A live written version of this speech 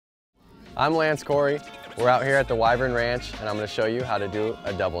I'm Lance Coury. We're out here at the Wyvern Ranch, and I'm going to show you how to do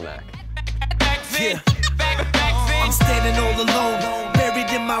a double nac. Yeah. I'm standing all alone, buried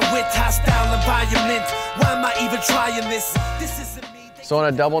in my wit, hostile environment. Why am I even trying this? This isn't me. So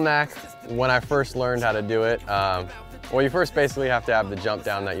on a double nac, when I first learned how to do it, well, you first basically have to have the jump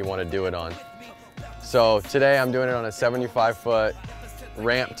down that you want to do it on. So today I'm doing it on a 75-foot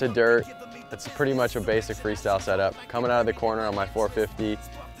ramp to dirt. It's pretty much a basic freestyle setup. Coming out of the corner on my 450,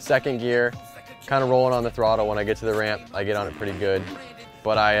 second gear, kind of rolling on the throttle. When I get to the ramp, I get on it pretty good.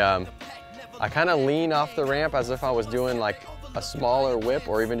 But I kind of lean off the ramp as if I was doing like a smaller whip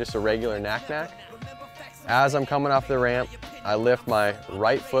or even just a regular nac-nac. As I'm coming off the ramp, I lift my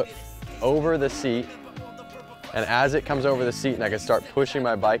right foot over the seat, and as it comes over the seat and I can start pushing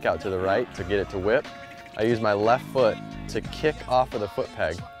my bike out to the right to get it to whip, I use my left foot to kick off of the foot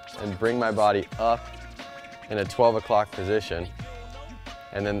peg and bring my body up in a 12 o'clock position.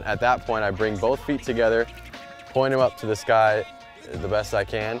 And then at that point, I bring both feet together, point them up to the sky the best I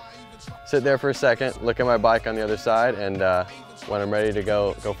can, sit there for a second, look at my bike on the other side, and when I'm ready to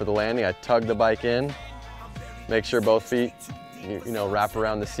go for the landing, I tug the bike in, make sure both feet you know, wrap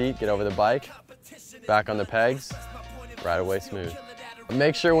around the seat, get over the bike, back on the pegs, ride away smooth.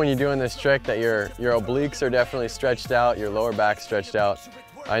 Make sure when you're doing this trick that your obliques are definitely stretched out, your lower back stretched out.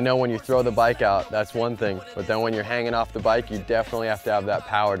 I know when you throw the bike out, that's one thing, but then when you're hanging off the bike, you definitely have to have that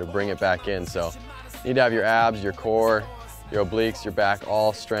power to bring it back in. So you need to have your abs, your core, your obliques, your back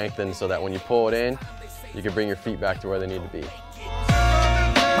all strengthened so that when you pull it in, you can bring your feet back to where they need to be.